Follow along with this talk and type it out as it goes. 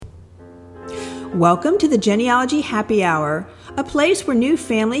Welcome to the Genealogy Happy Hour, a place where new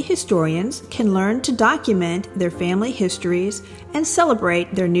family historians can learn to document their family histories and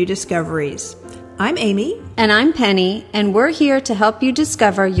celebrate their new discoveries. I'm Amy. And I'm Penny, and we're here to help you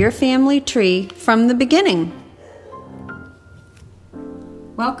discover your family tree from the beginning.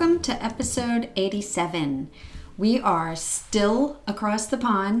 Welcome to episode 87. We are still across the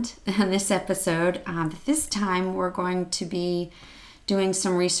pond in this episode. This time we're going to be doing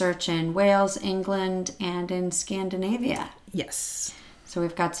some research in Wales, England, and in Scandinavia. Yes. So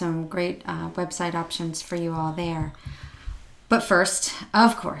we've got some great website options for you all there. But first,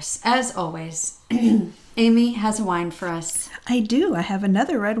 of course, as always, Amy has a wine for us. I do. I have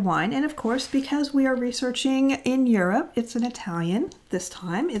another red wine. And of course, because we are researching in Europe, it's an Italian this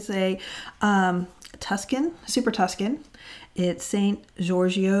time. It's a Tuscan, super Tuscan. It's St.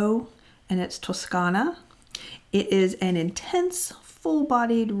 Giorgio, and it's Toscana. It is an intense,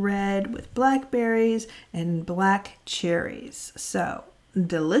 full-bodied red with blackberries and black cherries. So,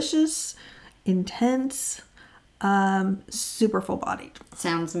 delicious, intense, super full-bodied.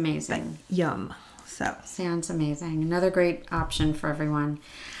 Sounds amazing. But yum. So sounds amazing. Another great option for everyone.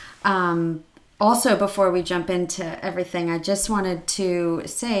 Also, before we jump into everything, I just wanted to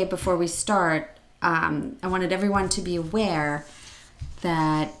say before we start, I wanted everyone to be aware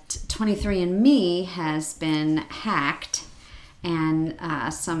that 23andMe has been hacked, and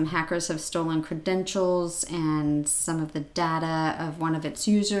some hackers have stolen credentials, and some of the data of one of its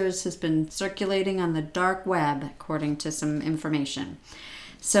users has been circulating on the dark web, according to some information.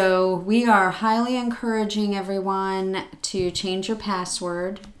 So we are highly encouraging everyone to change your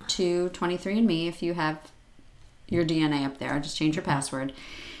password to 23andMe if you have your DNA up there. Just change your password.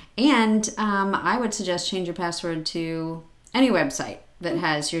 And I would suggest change your password to any website that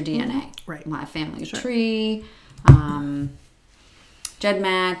has your DNA. Right. My Family Sure. Tree,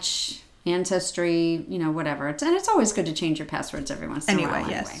 GEDmatch, Ancestry, whatever. And it's always good to change your passwords every once in a while.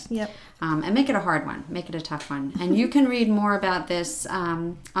 Yes. Yep. And make it a hard one. Make it a tough one. And you can read more about this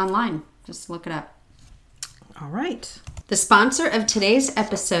online. Just look it up. All right. The sponsor of today's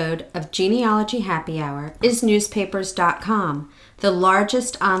episode of Genealogy Happy Hour is newspapers.com, the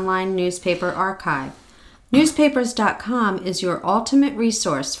largest online newspaper archive. Newspapers.com is your ultimate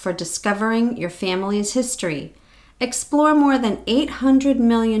resource for discovering your family's history. Explore more than 800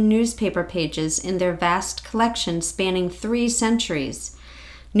 million newspaper pages in their vast collection spanning 3 centuries.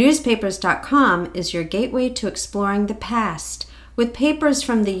 Newspapers.com is your gateway to exploring the past, with papers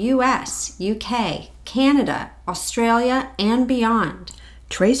from the U.S., UK, Canada, Australia, and beyond.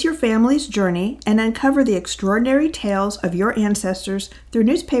 Trace your family's journey and uncover the extraordinary tales of your ancestors through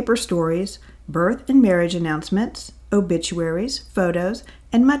newspaper stories, birth and marriage announcements, obituaries, photos,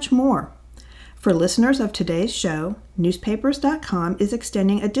 and much more. For listeners of today's show, newspapers.com is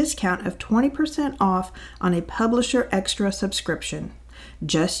extending a discount of 20% off on a Publisher Extra subscription.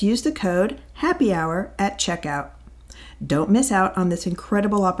 Just use the code HAPPYHOUR at checkout. Don't miss out on this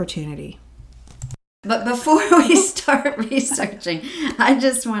incredible opportunity. But before we start researching, I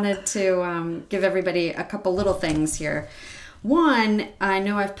just wanted to give everybody a couple little things here. One, I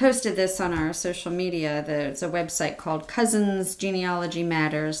know I've posted this on our social media. There's a website called Cousins Genealogy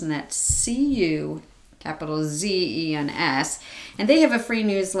Matters, and that's CU, capital ZENS. And they have a free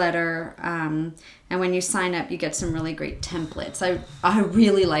newsletter, and when you sign up, you get some really great templates. I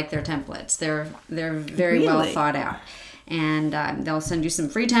really like their templates. They're very well thought out. And they'll send you some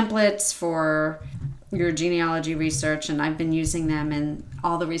free templates for your genealogy research, and I've been using them in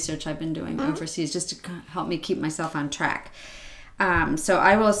all the research I've been doing overseas just to help me keep myself on track. So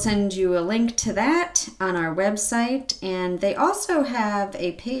I will send you a link to that on our website, and they also have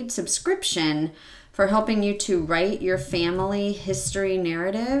a paid subscription for helping you to write your family history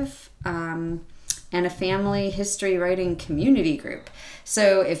narrative and a family history writing community group.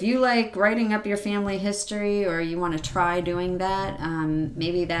 So if you like writing up your family history, or you want to try doing that,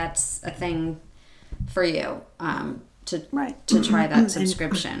 maybe that's a thing for you to try that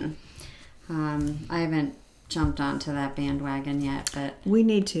subscription. I haven't jumped onto that bandwagon yet, but we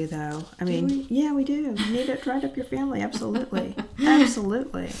need to, though. I mean, yeah, we do. You need to write up your family. Absolutely.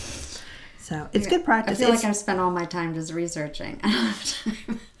 Absolutely. So it's good practice. I feel like I've spent all my time just researching. I don't have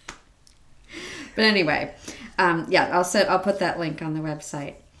time. But anyway, I'll put that link on the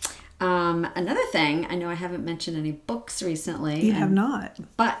website. Another thing, I know I haven't mentioned any books recently. You have not.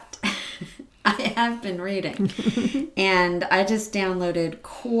 But I have been reading. And I just downloaded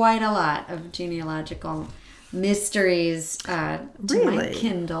quite a lot of genealogical mysteries to my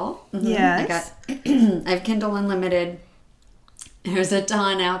Kindle. Mm-hmm. Yes. I have Kindle Unlimited. There's a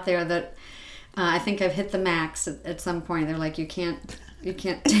ton out there that I think I've hit the max at some point. They're like, you can't You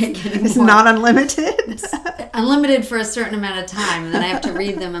can't take any It's more. not unlimited? It's unlimited for a certain amount of time, and then I have to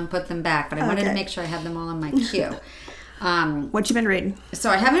read them and put them back. But I wanted to make sure I had them all in my queue. What you been reading? So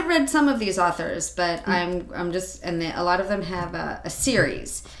I haven't read some of these authors, but I'm just, and a lot of them have a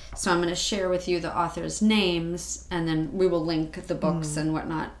series. So I'm going to share with you the authors' names, and then we will link the books and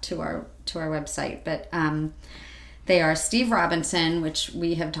whatnot to our website. But they are Steve Robinson, which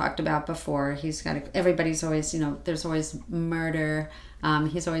we have talked about before. He's got everybody's always, there's always murder.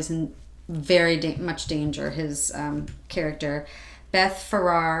 He's always in very much danger. His character, Beth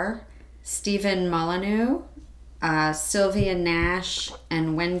Farrar, Stephen Molyneux, Sylvia Nash,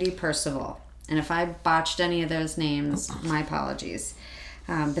 and Wendy Percival. And if I botched any of those names, my apologies.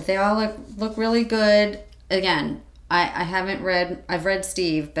 But they all look really good. Again, I've read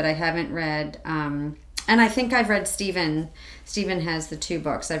Steve, but I haven't read, and I think I've read Stephen. Stephen has the 2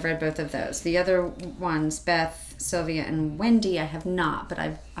 books. I've read both of those. The other ones, Beth, Sylvia, and Wendy, I have not, but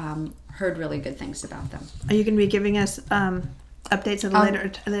I've heard really good things about them. Are you going to be giving us updates at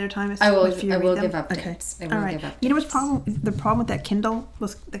a later time? I will. If you I will read give them? updates. Okay. I will All right. give updates. You know what's the problem with that Kindle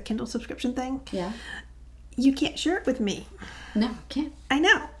was the Kindle subscription thing? Yeah. You can't share it with me. No, can't. I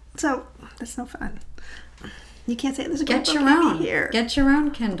know. So that's no fun. You can't say there's a Get great your book own. here. Get your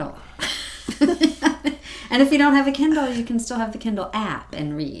own Kindle. And if you don't have a Kindle, you can still have the Kindle app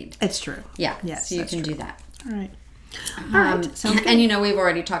and read. It's true. Yeah. Yes. So you can true. do that. All right. All right. Sounds good. And we've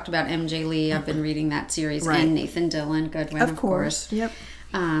already talked about MJ Lee. I've been reading that series, Right. and Nathan Dillon, Goodwin, of course. Yep.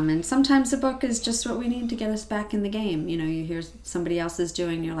 And sometimes a book is just what we need to get us back in the game. You hear somebody else is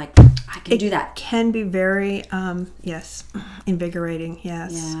doing, you're like, I can do that. Can be very, yes, invigorating.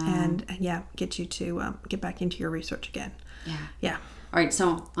 Yes, Yeah. and get you to get back into your research again. Yeah. Yeah. All right,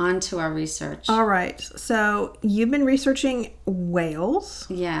 so on to our research. All right. So you've been researching whales,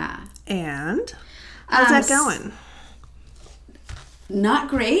 Yeah. and how's that going? Not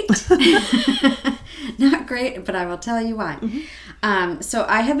great. Not great, but I will tell you why. Mm-hmm. So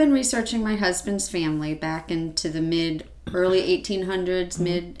I have been researching my husband's family back into the early 1800s,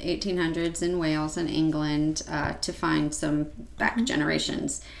 mid 1800s in Wales and England to find some back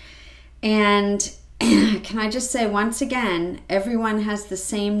generations. And can I just say once again, everyone has the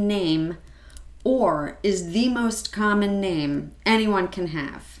same name or is the most common name anyone can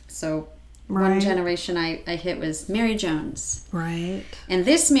have. So one generation I hit was Mary Jones. Right. And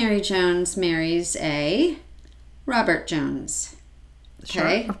this Mary Jones marries a Robert Jones.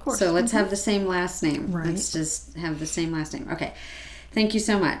 Okay? Sure, of course. So let's have the same last name. Right. Let's just have the same last name. Okay. Thank you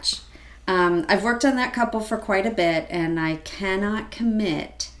so much. I've worked on that couple for quite a bit, and I cannot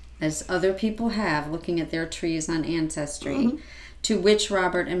commit, as other people have, looking at their trees on Ancestry, to which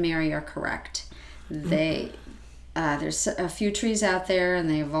Robert and Mary are correct. There's a few trees out there, and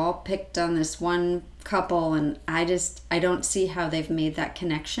they've all picked on this one couple, and I don't see how they've made that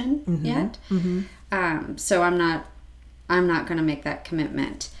connection yet. So I'm not going to make that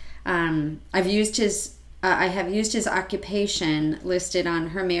commitment. I have used his occupation listed on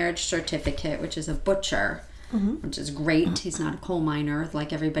her marriage certificate, which is a butcher, which is great. He's not a coal miner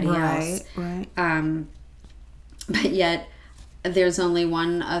like everybody else. Right. But yet, there's only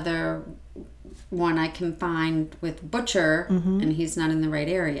one other one I can find with butcher, and he's not in the right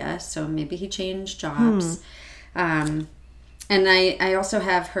area, so maybe he changed jobs. And I also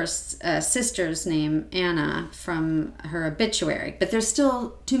have her sister's name, Anna, from her obituary, but there's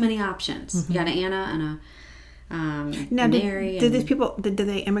still too many options. You got an Anna and a Now, Mary. did these people, did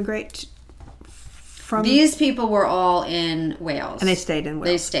they immigrate from? These people were all in Wales. And they stayed in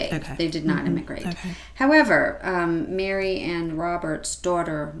Wales. They stayed. Okay. They did not immigrate. Okay. However, Mary and Robert's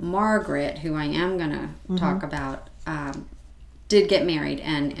daughter, Margaret, who I am going to talk about, did get married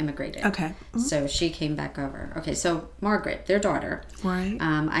and immigrated. Okay. So she came back over. Okay, so Margaret, their daughter. Right.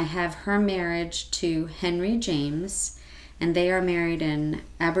 I have her marriage to Henry James, and they are married in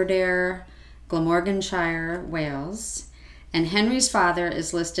Aberdare, Glamorganshire, Wales. And Henry's father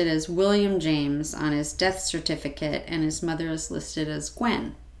is listed as William James on his death certificate, and his mother is listed as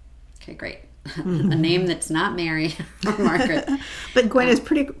Gwen. Okay, great. A name that's not Mary or Margaret. But Gwen is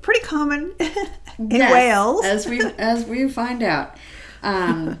pretty common in Wales. as we find out.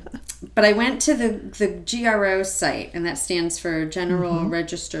 But I went to the GRO site, and that stands for General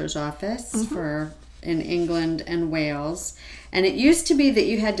Register's Office in England and Wales. And it used to be that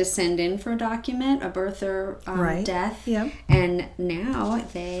you had to send in for a document, a birth or death. Yep. And now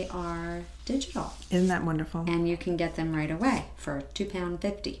they are digital. Isn't that wonderful? And you can get them right away for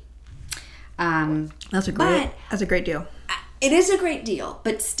 £2.50. That's a great deal. It is a great deal,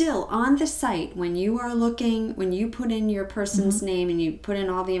 but still on the site, when you are looking, when you put in your person's name and you put in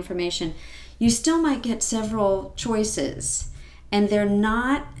all the information, you still might get several choices. and they're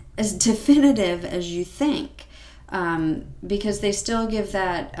not as definitive as you think, because they still give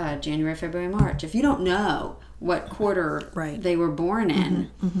that January, February, March. If you don't know what quarter they were born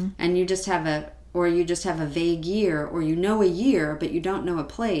in, and you just have a vague year, or you know a year but you don't know a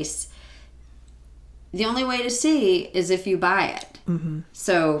place, the only way to see is if you buy it.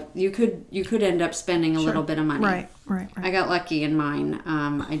 So you could end up spending a little bit of money. Right. I got lucky in mine.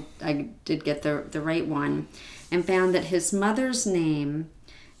 I did get the right one, and found that his mother's name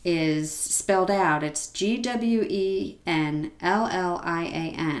is spelled out. It's Gwenllian,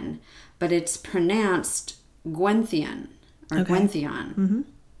 but it's pronounced Gwenthian or Gwenthian.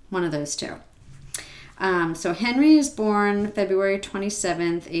 One of those two. So Henry is born February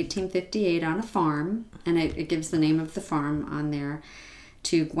 27th, 1858 on a farm, and it gives the name of the farm on there,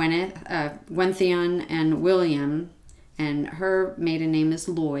 to Gwenthian and William, and her maiden name is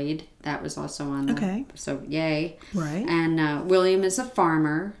Lloyd. That was also on there. So yay. Right. And William is a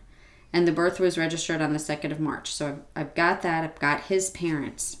farmer, and the birth was registered on the 2nd of March. So I've got that. I've got his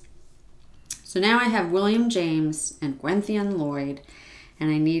parents. So now I have William James and Gwenthian Lloyd, and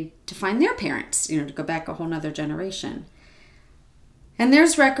I need to find their parents, to go back a whole nother generation. And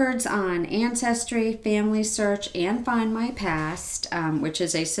there's records on Ancestry, Family Search, and Find My Past, which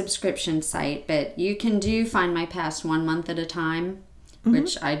is a subscription site. But you can do Find My Past 1 month at a time,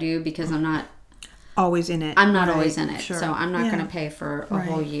 which I do because I'm not always in it. I'm not always in it. Sure. So I'm not going to pay for a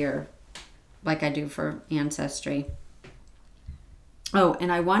whole year like I do for Ancestry. Oh,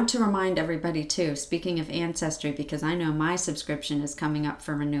 and I want to remind everybody, too, speaking of Ancestry, because I know my subscription is coming up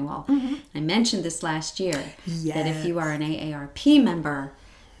for renewal. I mentioned this last year, that if you are an AARP member,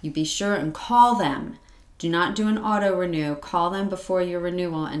 you be sure and call them. Do not do an auto-renew. Call them before your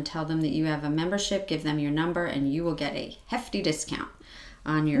renewal and tell them that you have a membership. Give them your number, and you will get a hefty discount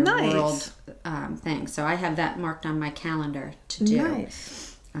on your world thing. So I have that marked on my calendar to do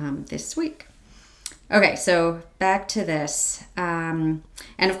this week. Okay, so back to this. And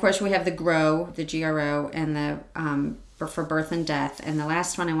of course, we have the GRO, the GRO, and the for birth and death. And the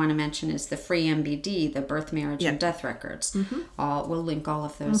last one I want to mention is the free MBD, the birth, marriage, and death records. We'll link all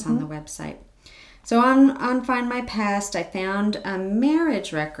of those on the website. So on Find My Past, I found a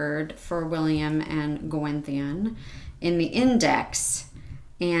marriage record for William and Gwenthian in the index.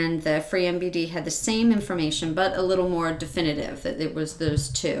 And the free MBD had the same information, but a little more definitive, that it was those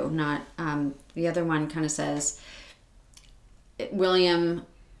two. Not the other one kind of says William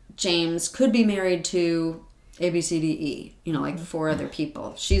James could be married to ABCDE, like 4 other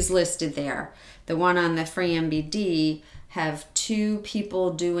people. She's listed there. The one on the free MBD have 2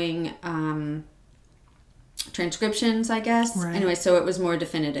 people doing transcriptions, I guess. Right. Anyway, so it was more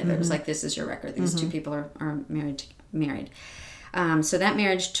definitive. It was like, this is your record. These 2 people are married. So that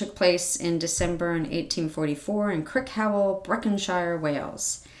marriage took place in December in 1844 in Crickhowell, Breconshire,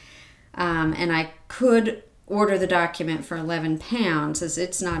 Wales. And I could order the document for £11 as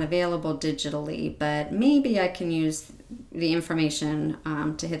it's not available digitally, but maybe I can use the information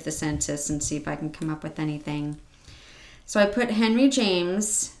to hit the census and see if I can come up with anything. So I put Henry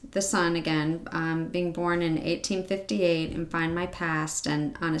James, the son again, being born in 1858, and Find My Past,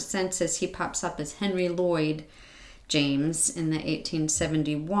 and on a census he pops up as Henry Lloyd James in the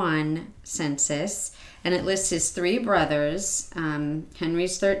 1871 census, and it lists his 3 brothers.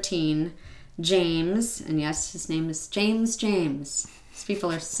 Henry's 13, James, and yes, his name is James. These people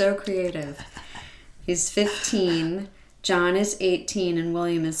are so creative. He's 15, John is 18, and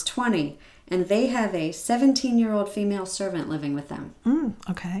William is 20, and they have a 17-year-old female servant living with them.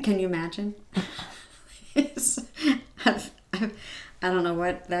 Okay. Can you imagine? I don't know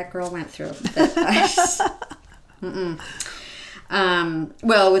what that girl went through.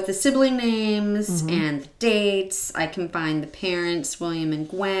 Well, with the sibling names and the dates, I can find the parents, William and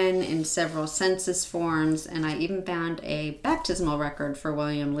Gwen, in several census forms, and I even found a baptismal record for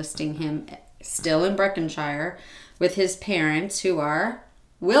William listing him still in Breconshire with his parents, who are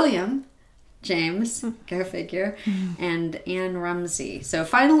William James, go figure, and Anne Rumsey. So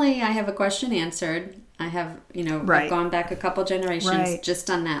finally, I have a question answered. I have, I've gone back a couple generations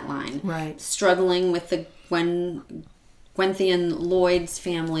just on that line. Struggling with the Gwenthian Lloyd's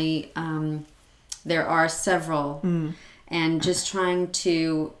family. There are several. And just trying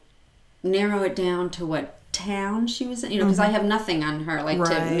to narrow it down to what town she was in, because I have nothing on her,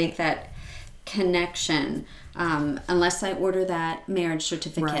 to make that connection. Unless I order that marriage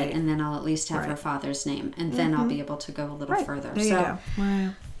certificate, and then I'll at least have her father's name, and then I'll be able to go a little further. There you go.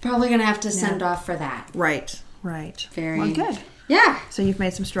 Wow. Probably going to have to send off for that. Right. Very good. Yeah. So you've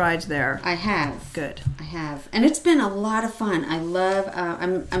made some strides there. I have. Good. I have. And it's been a lot of fun. I love,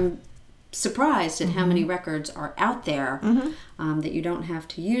 I'm surprised at how many records are out there, that you don't have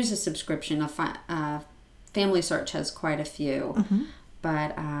to use a subscription. Family Search has quite a few,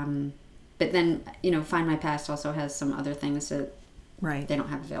 but then Find My Past also has some other things that they don't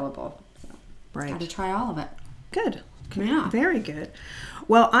have available. So got to try all of it. Good. Yeah. Very good.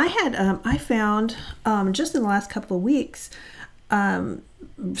 Well, I found just in the last couple of weeks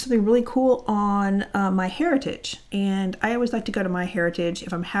something really cool on MyHeritage, and I always like to go to MyHeritage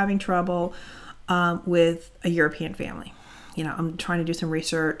if I'm having trouble with a European family. I'm trying to do some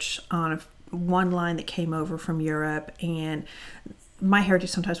research on one line that came over from Europe, and MyHeritage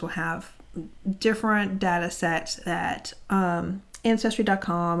sometimes will have different data sets that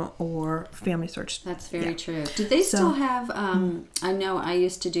Ancestry.com or Family Search. That's very true. Do they still have, I know I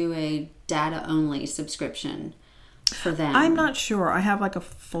used to do a data-only subscription for them. I'm not sure. I have like a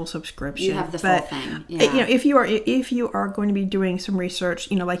full subscription. You have the full thing. Yeah. If you are going to be doing some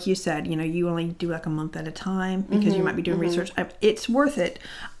research, like you said, you only do like a month at a time because you might be doing research. It's worth it.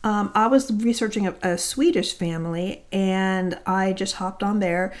 I was researching a Swedish family, and I just hopped on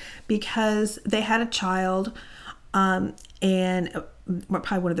there because they had a child, and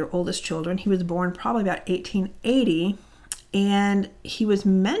probably one of their oldest children. He was born probably about 1880, and he was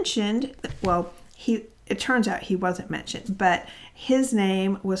mentioned. Well, it turns out he wasn't mentioned, but his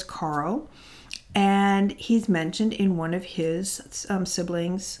name was Carl, and he's mentioned in one of his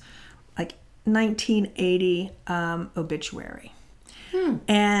siblings' 1980 obituary.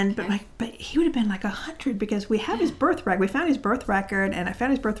 And but he would have been like 100 because we have his birth record. We found his birth record, and I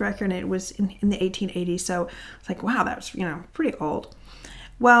found his birth record, and it was in the 1880s. So it's like, wow, that's pretty old.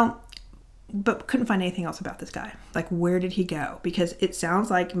 Well, but couldn't find anything else about this guy. Like, where did he go? Because it sounds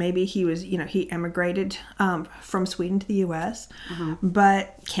like maybe he was, he emigrated from Sweden to the U.S.,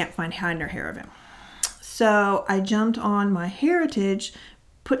 but can't find hide nor hair of him. So I jumped on MyHeritage,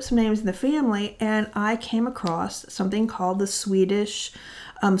 put some names in the family, and I came across something called the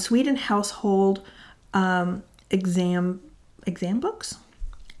Sweden household exam books.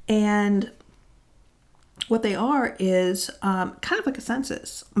 And what they are is kind of like a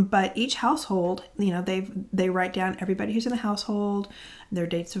census, but each household, they write down everybody who's in the household, their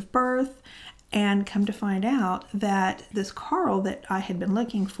dates of birth, and come to find out that this Carl that I had been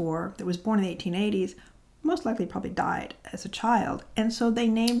looking for, that was born in the 1880s, most likely probably died as a child. And so they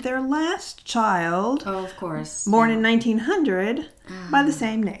named their last child, of course, born in 1900, by the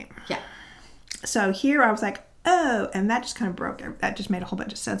same name. Yeah. So here I was like, oh, and that just kind of that just made a whole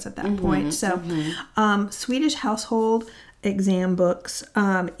bunch of sense at that point. So Swedish household exam books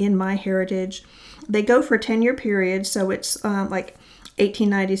in MyHeritage, they go for a 10-year period. So it's like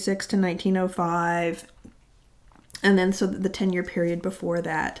 1896 to 1905. And then so the 10-year period before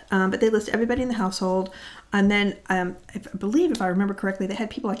that. But they list everybody in the household. And then I believe, if I remember correctly, they had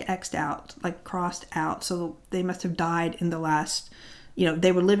people like X'd out, like crossed out. So they must have died in the last,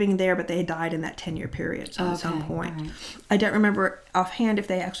 they were living there, but they had died in that 10-year period at some point. Right. I don't remember offhand if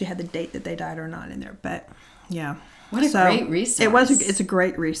they actually had the date that they died or not in there. But yeah. What a great resource. It's a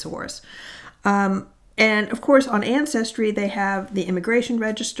great resource. And of course, on Ancestry, they have the immigration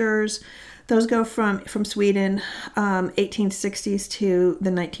registers. Those go from Sweden, 1860s to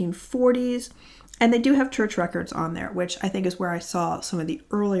the 1940s. And they do have church records on there, which I think is where I saw some of the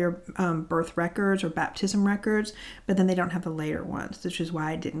earlier birth records or baptism records, but then they don't have the later ones, which is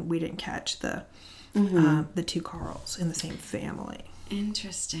why we didn't catch the two Carls in the same family.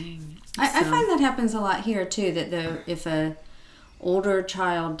 Interesting. I find that happens a lot here too, that if a older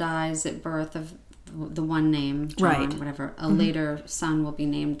child dies at birth of the one name, John, whatever, a later son will be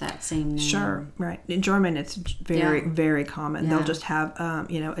named that same name. Sure, right. In German, it's very, very common. They'll just have,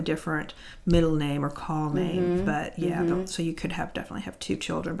 a different middle name or call name. But so you could definitely have two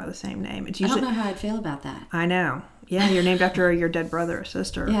children by the same name. It's usually, I don't know how I'd feel about that. I know. Yeah, you're named after your dead brother or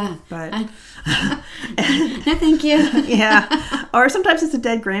sister. Yeah. But no, thank you. Yeah. Or sometimes it's a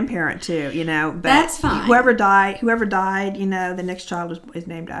dead grandparent too, But that's fine. Whoever died, the next child is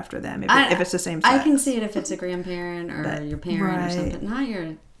named after them if it's the same sex. I can see it if it's a grandparent or your parent or something. Not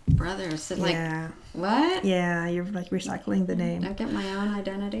your brother. So what? Yeah, you're like recycling the name. Don't get my own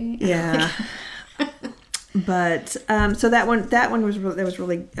identity. Yeah. But so that one was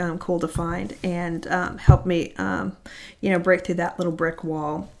really cool to find and helped me break through that little brick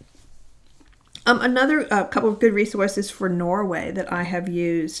wall. Another couple of good resources for Norway that I have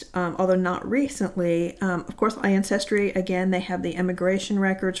used, although not recently. Of course, my Ancestry, again, they have the immigration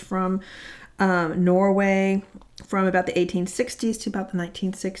records from Norway from about the 1860s to about the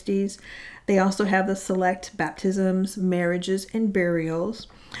 1960s. They also have the select baptisms, marriages, and burials.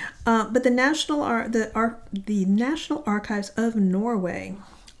 But the National Archives of Norway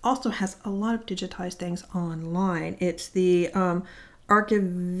also has a lot of digitized things online. It's the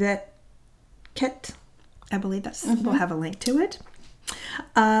Archivet. I believe that's. We'll have a link to it.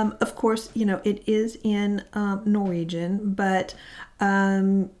 Of course, it is in Norwegian, but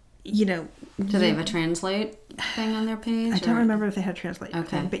do they have a translate thing on their page? I don't remember if they had a translate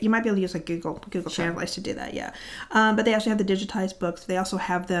thing, but you might be able to use like Google Translate to do that. Yeah, but they actually have the digitized books. They also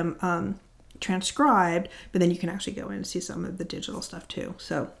have them transcribed, but then you can actually go in and see some of the digital stuff too.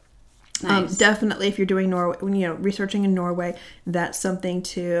 So. Nice. Definitely, if you're doing researching in Norway, that's something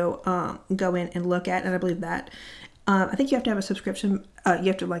to go in and look at. And I believe that I think you have to have a subscription. You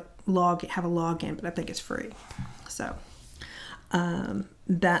have to have a login, but I think it's free. So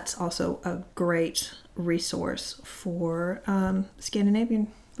that's also a great resource for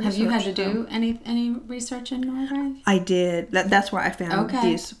Scandinavian research. Have you had to do any research in Norway? I did. That's where I found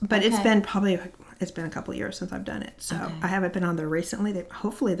these, but it's been a couple of years since I've done it, so I haven't been on there recently.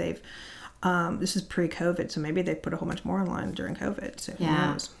 Hopefully they've. This is pre-COVID, so maybe they put a whole bunch more online during COVID. So who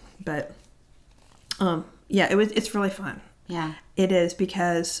knows? But it's really fun. Yeah, it is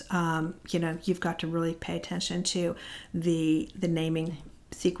because you've got to really pay attention to the naming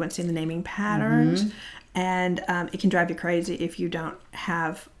sequencing, the naming patterns, and it can drive you crazy if you don't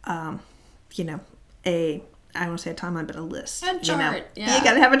have I don't want to say a timeline, but a list. A chart. Yeah. You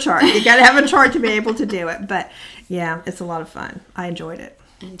got to have a chart. You got to have a chart to be able to do it. But yeah, it's a lot of fun. I enjoyed it.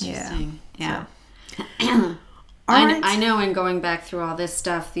 Interesting. Yeah. So. Right. I know in going back through all this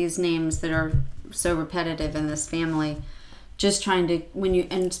stuff, these names that are so repetitive in this family, just trying to,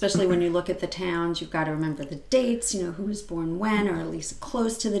 especially when you look at the towns, you've got to remember the dates, who was born when, or at least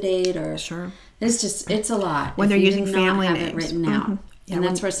close to the date, or sure. It's a lot. When they're using family names. Have it written out. Yeah, and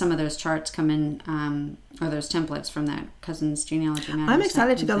that's where some of those charts come in, or those templates from that Cousin's Genealogy Matters. I'm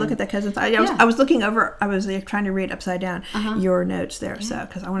excited to go look at that Cousin's. I was looking over. I was trying to read upside down your notes there, so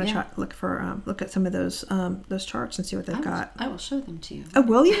because I want to try look at some of those charts and see what they've got. I will show them to you. Oh,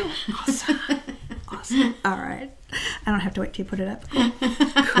 will you? Awesome. Awesome. All right. I don't have to wait till you put it up.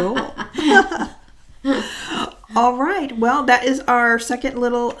 Cool. All right. Well, that is our second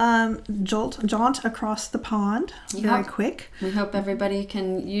little jaunt across the pond. Very quick. We hope everybody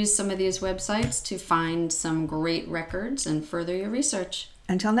can use some of these websites to find some great records and further your research.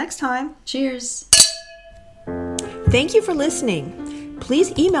 Until next time. Cheers. Thank you for listening.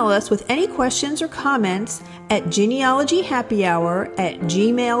 Please email us with any questions or comments at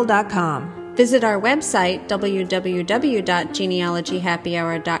genealogyhappyhour@gmail.com. Visit our website,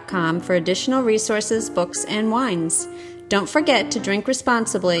 www.genealogyhappyhour.com, for additional resources, books, and wines. Don't forget to drink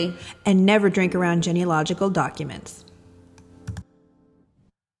responsibly and never drink around genealogical documents.